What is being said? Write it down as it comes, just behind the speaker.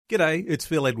G'day, it's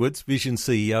Phil Edwards, Vision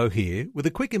CEO here, with a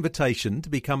quick invitation to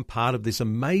become part of this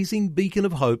amazing beacon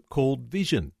of hope called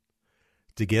Vision.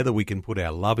 Together we can put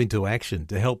our love into action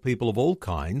to help people of all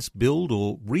kinds build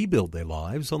or rebuild their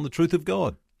lives on the truth of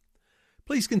God.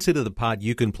 Please consider the part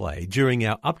you can play during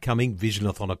our upcoming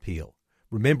Visionathon appeal,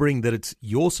 remembering that it's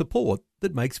your support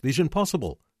that makes Vision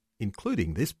possible,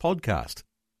 including this podcast.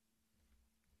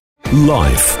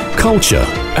 Life, culture,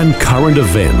 and current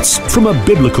events from a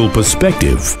biblical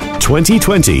perspective.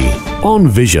 2020 on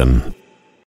Vision.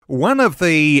 One of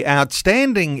the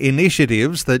outstanding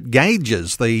initiatives that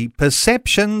gauges the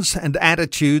perceptions and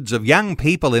attitudes of young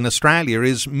people in Australia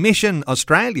is Mission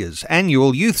Australia's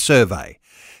annual youth survey.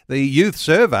 The youth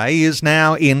survey is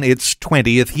now in its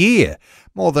 20th year.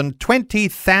 More than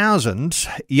 20,000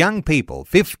 young people,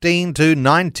 15 to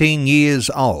 19 years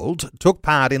old, took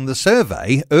part in the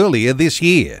survey earlier this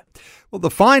year. Well, the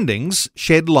findings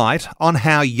shed light on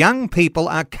how young people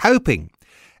are coping,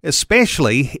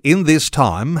 especially in this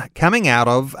time coming out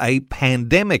of a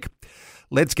pandemic.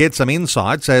 Let's get some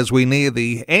insights as we near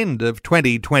the end of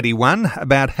 2021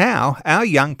 about how our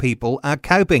young people are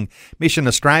coping. Mission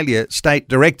Australia State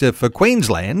Director for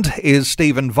Queensland is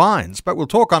Stephen Vines, but we'll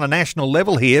talk on a national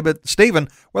level here. But Stephen,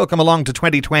 welcome along to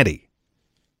 2020.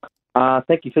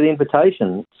 Thank you for the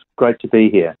invitation. It's great to be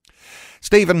here.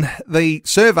 Stephen, the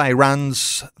survey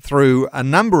runs through a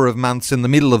number of months in the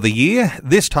middle of the year.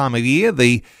 This time of year,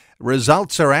 the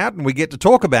results are out and we get to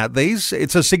talk about these.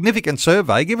 It's a significant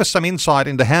survey. Give us some insight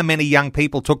into how many young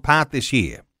people took part this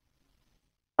year.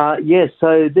 Yes,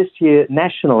 so this year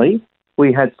nationally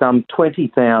we had some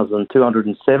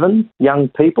 20,207 young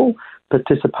people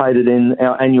participated in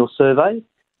our annual survey.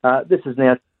 This is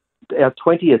now our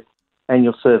 20th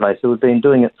annual survey, so we've been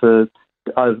doing it for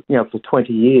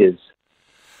 20 years.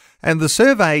 And the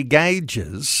survey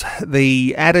gauges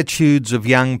the attitudes of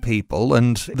young people,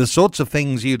 and the sorts of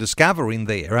things you discover in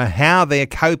there are how they're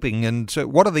coping and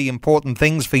what are the important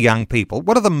things for young people.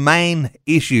 What are the main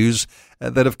issues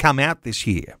that have come out this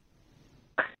year?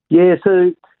 Yeah,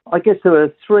 so I guess there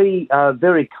were three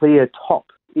very clear top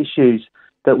issues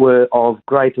that were of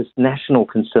greatest national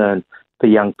concern for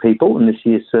young people in this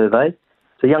year's survey.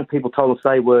 So young people told us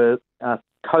they were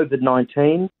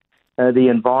COVID-19, the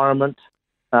environment,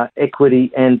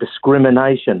 equity and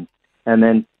discrimination. And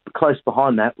then close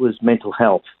behind that was mental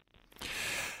health.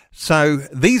 So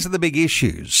these are the big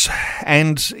issues.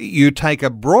 And you take a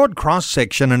broad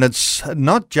cross-section, and it's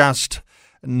not just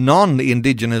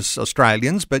non-Indigenous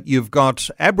Australians, but you've got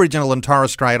Aboriginal and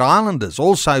Torres Strait Islanders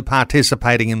also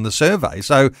participating in the survey.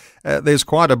 So there's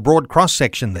quite a broad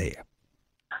cross-section there.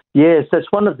 Yes, that's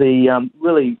one of the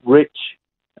really rich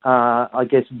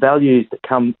values that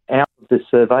come out of this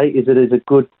survey is it is a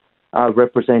good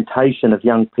representation of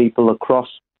young people across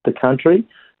the country.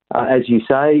 As you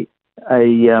say,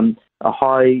 a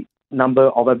high number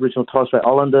of Aboriginal Torres Strait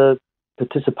Islander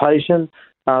participation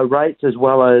rates, as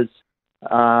well as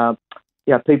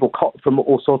people from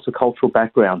all sorts of cultural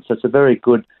backgrounds. So it's a very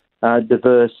good,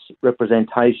 diverse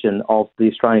representation of the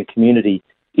Australian community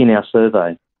in our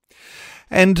survey.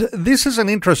 And this is an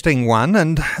interesting one,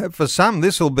 and for some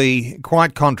this will be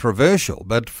quite controversial,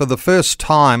 but for the first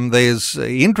time there's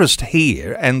interest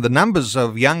here, and the numbers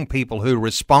of young people who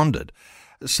responded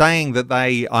saying that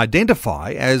they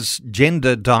identify as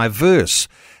gender diverse.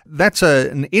 That's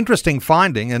an interesting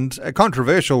finding and a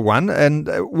controversial one, and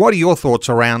what are your thoughts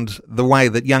around the way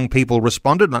that young people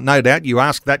responded? No doubt you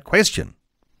asked that question.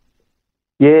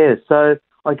 Yeah, so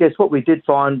I guess what we did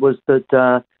find was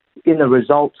that in the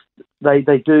results, they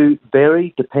do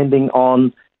vary depending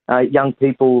on young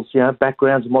people's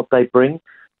backgrounds and what they bring.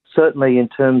 Certainly, in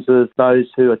terms of those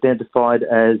who identified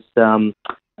as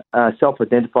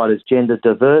self-identified as gender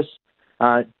diverse,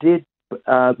 did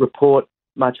report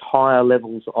much higher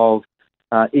levels of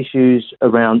issues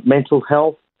around mental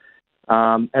health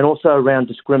and also around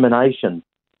discrimination,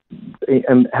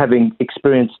 and having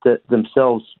experienced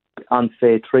themselves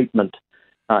unfair treatment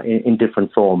in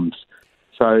different forms.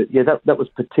 So, that was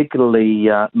particularly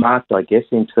marked, I guess,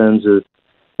 in terms of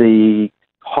the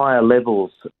higher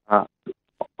levels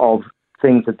of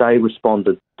things that they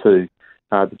responded to,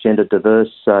 the gender diverse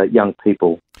young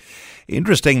people.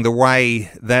 Interesting the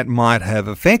way that might have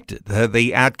affected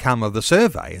the outcome of the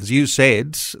survey. As you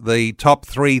said, the top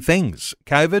three things: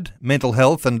 COVID, mental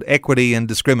health and equity and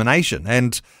discrimination.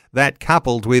 And that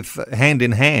coupled with, hand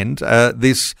in hand,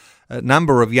 this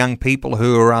number of young people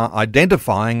who are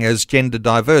identifying as gender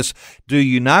diverse. Do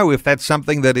you know if that's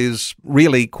something that is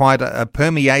really quite a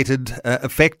permeated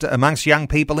effect amongst young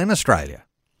people in Australia?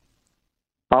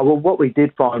 Well, what we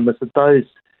did find was that those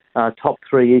top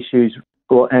three issues,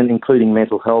 and including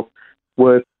mental health,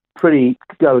 were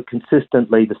go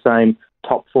consistently the same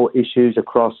top 4 issues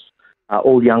across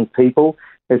all young people.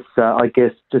 It's, I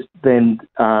guess, just then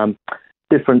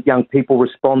different young people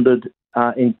responded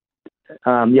at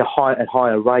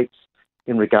higher rates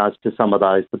in regards to some of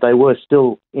those, but they were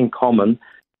still in common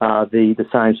the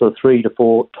same sort of 3 to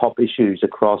 4 top issues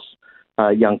across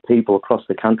young people across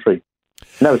the country.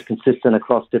 And that was consistent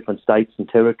across different states and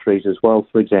territories as well,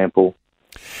 for example.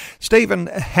 Stephen,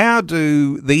 how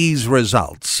do these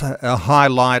results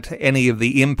highlight any of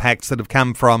the impacts that have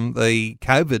come from the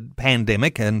COVID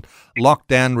pandemic and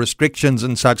lockdown restrictions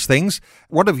and such things?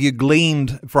 What have you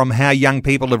gleaned from how young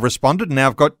people have responded? Now,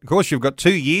 of course, you've got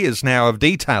 2 years now of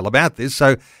detail about this,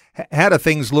 so how do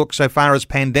things look so far as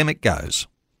pandemic goes?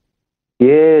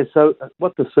 Yeah, so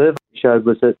what the survey showed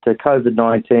was that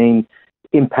COVID-19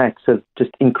 impacts have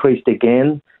just increased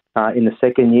again in the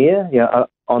second year,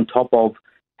 on top of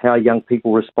how young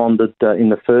people responded in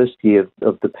the first year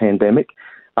of the pandemic.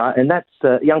 And that's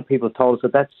young people have told us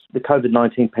that that's the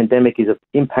COVID-19 pandemic is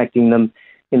impacting them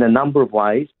in a number of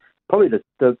ways. Probably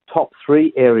the top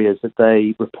 3 areas that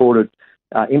they reported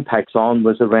impacts on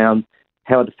was around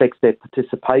how it affects their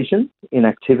participation in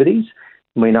activities.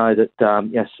 We know that,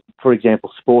 yes, for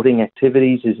example, sporting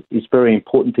activities is very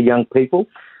important to young people,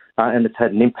 and it's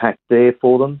had an impact there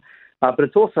for them. But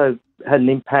it's also had an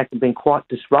impact and been quite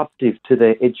disruptive to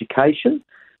their education,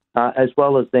 as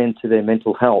well as then to their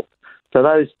mental health. So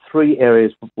those 3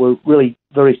 areas were really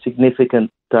very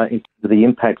significant in the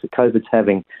impacts that COVID's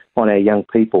having on our young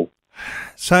people.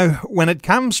 So when it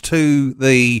comes to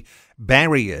the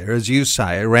barrier, as you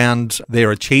say, around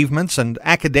their achievements and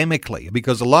academically,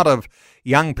 because a lot of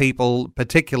young people,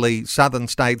 particularly southern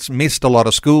states, missed a lot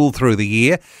of school through the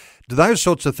year, do those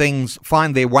sorts of things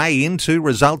find their way into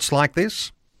results like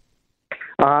this?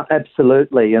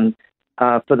 Absolutely. And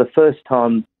for the first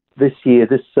time this year,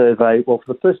 this survey, well,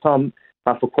 for the first time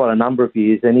for quite a number of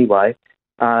years anyway,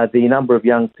 the number of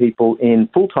young people in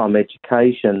full-time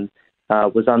education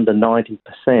was under 90%,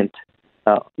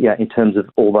 in terms of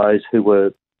all those who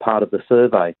were part of the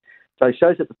survey. So it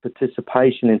shows that the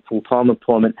participation in full-time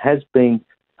employment has been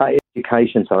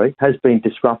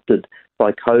disrupted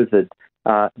by COVID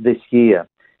this year.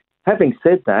 Having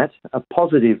said that, a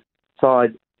positive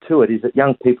side to it is that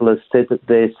young people have said that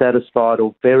they're satisfied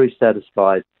or very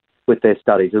satisfied with their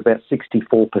studies. About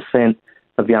 64%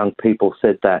 of young people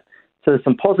said that. So there's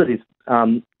some positive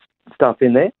stuff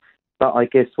in there, but I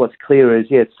guess what's clear is,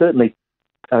 it's certainly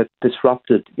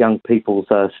disrupted young people's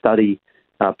study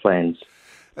plans.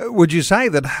 Would you say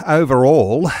that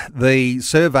overall the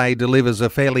survey delivers a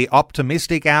fairly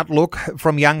optimistic outlook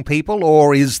from young people,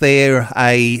 or is there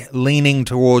a leaning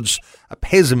towards a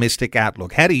pessimistic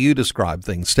outlook? How do you describe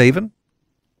things, Stephen?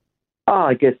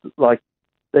 I guess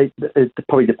it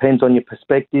probably depends on your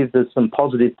perspective. There's some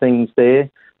positive things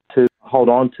there to hold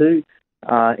on to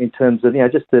in terms of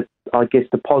just the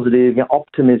positive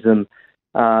optimism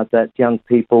that young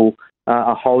people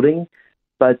are holding.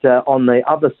 But on the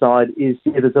other side is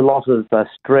there's a lot of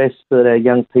stress that our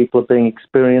young people are being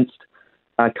experienced.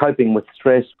 Coping with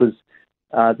stress was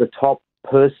the top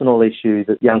personal issue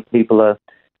that young people are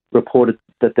reported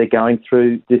that they're going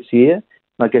through this year.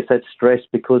 I guess that's stress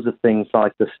because of things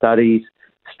like the studies,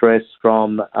 stress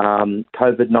from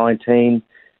COVID-19,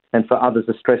 and for others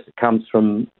the stress that comes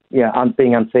from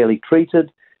being unfairly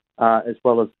treated, as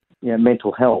well as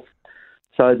mental health.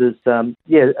 So there's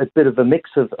a bit of a mix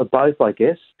of both, I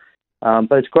guess.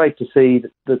 But it's great to see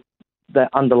that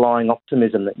underlying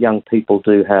optimism that young people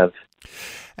do have.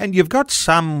 And you've got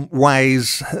some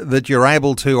ways that you're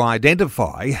able to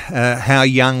identify how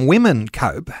young women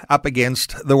cope up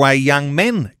against the way young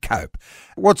men cope.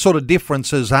 What sort of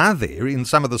differences are there in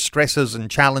some of the stresses and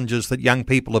challenges that young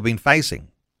people have been facing?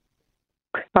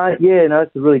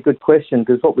 It's a really good question,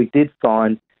 because what we did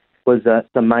find was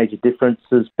some major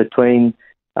differences between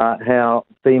how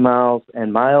females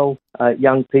and male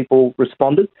young people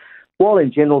responded. While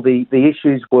in general the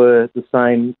issues were the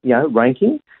same,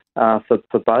 ranking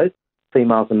for both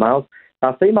females and males,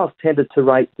 females tended to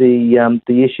rate the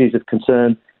issues of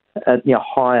concern at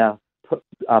higher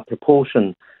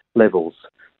proportion levels.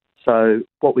 So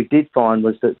what we did find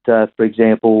was that, for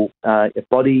example,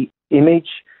 body image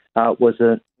was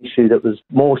an issue that was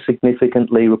more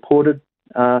significantly reported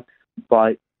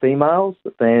by females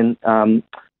than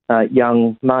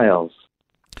young males.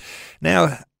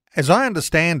 Now, as I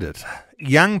understand it,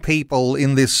 young people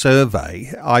in this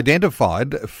survey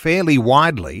identified fairly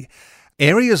widely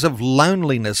areas of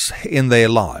loneliness in their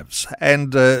lives,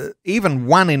 and even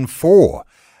 1 in 4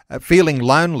 feeling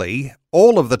lonely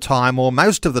all of the time or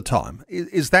most of the time.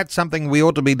 Is that something we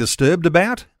ought to be disturbed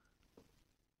about?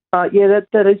 That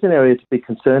is an area to be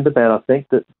concerned about. I think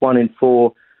that 1 in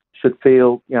 4 should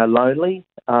feel lonely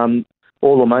all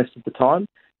or most of the time.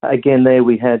 Again, there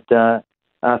we had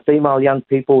female young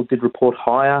people did report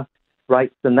higher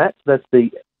rates than that. So that's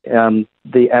the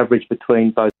average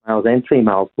between both males and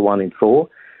females for 1 in 4.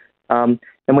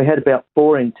 And we had about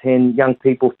 4 in 10 young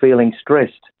people feeling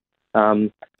stressed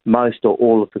most or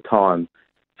all of the time.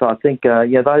 So I think,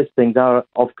 those things are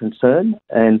of concern,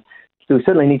 and so we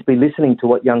certainly need to be listening to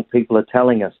what young people are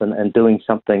telling us and doing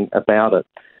something about it.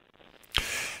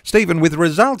 Stephen, with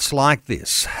results like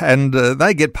this, and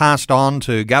they get passed on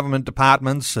to government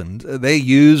departments and they're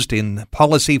used in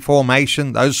policy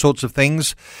formation, those sorts of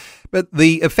things, but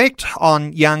the effect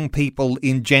on young people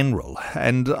in general,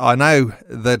 and I know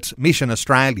that Mission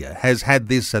Australia has had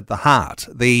this at the heart,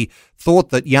 the thought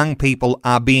that young people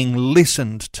are being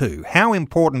listened to. How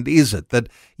important is it that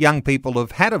young people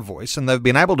have had a voice and they've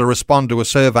been able to respond to a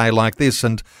survey like this,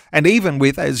 and even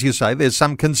with, as you say, there's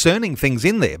some concerning things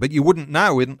in there, but you wouldn't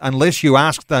know unless you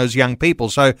asked those young people.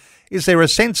 So is there a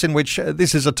sense in which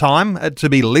this is a time to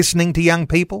be listening to young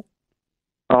people?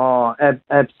 Oh,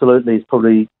 absolutely. It's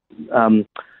probably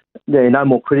no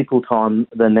more critical time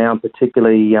than now,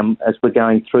 particularly as we're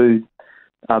going through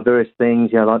various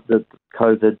things, like the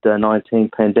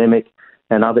COVID-19 pandemic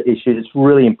and other issues. It's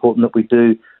really important that we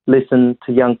do listen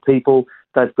to young people.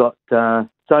 They've got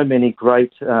so many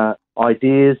great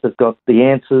ideas. They've got the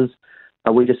answers.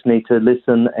 We just need to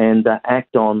listen and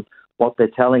act on what they're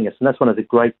telling us. And that's one of the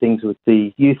great things with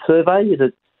the youth survey, is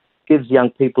it gives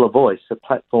young people a voice, a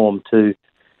platform to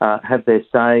have their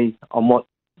say on what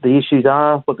the issues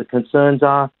are, what the concerns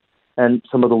are, and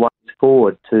some of the ways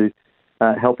forward to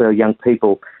help our young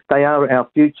people. They are our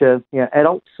future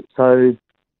adults, so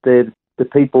they're the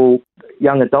people,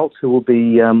 young adults, who will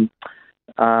be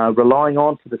relying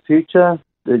on for the future.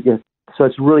 So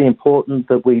it's really important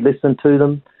that we listen to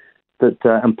them, that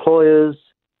employers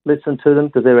listen to them,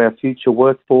 because they're our future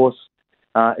workforce.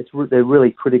 They're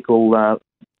really critical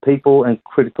people, and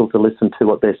critical to listen to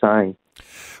what they're saying.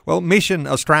 Well, Mission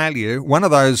Australia, one of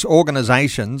those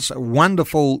organisations,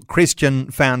 wonderful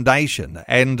Christian foundation,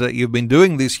 and you've been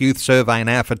doing this youth survey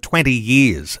now for 20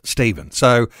 years, Stephen.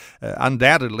 So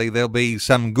undoubtedly there'll be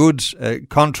some good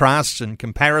contrasts and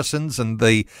comparisons, and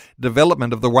the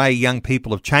development of the way young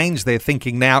people have changed their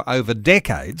thinking now over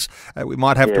decades. We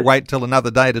might have to wait till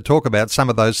another day to talk about some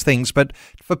of those things, but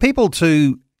for people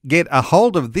to get a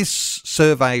hold of this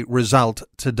survey result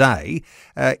today,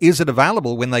 is it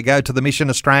available when they go to the Mission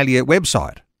Australia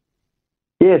website?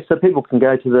 Yes, so people can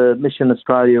go to the Mission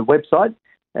Australia website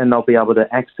and they'll be able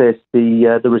to access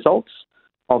the results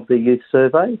of the youth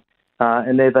survey.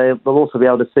 And there they'll also be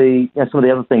able to see some of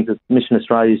the other things that Mission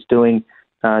Australia is doing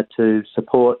to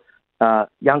support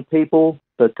young people,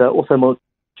 but also more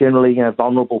generally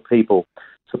vulnerable people,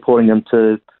 supporting them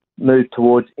to move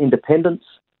towards independence.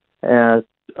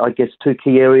 I guess 2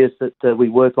 key areas that we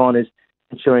work on is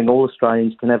ensuring all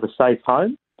Australians can have a safe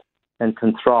home and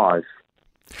can thrive.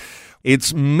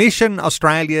 It's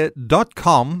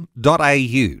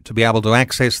missionaustralia.com.au to be able to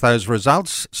access those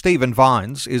results. Stephen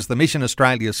Vines is the Mission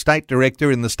Australia State Director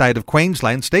in the state of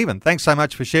Queensland. Stephen, thanks so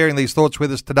much for sharing these thoughts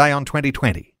with us today on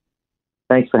 2020.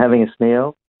 Thanks for having us,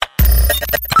 Neil.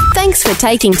 Thanks for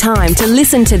taking time to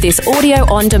listen to this audio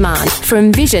on demand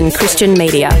from Vision Christian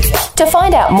Media. To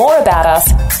find out more about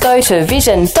us, go to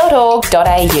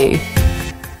vision.org.au.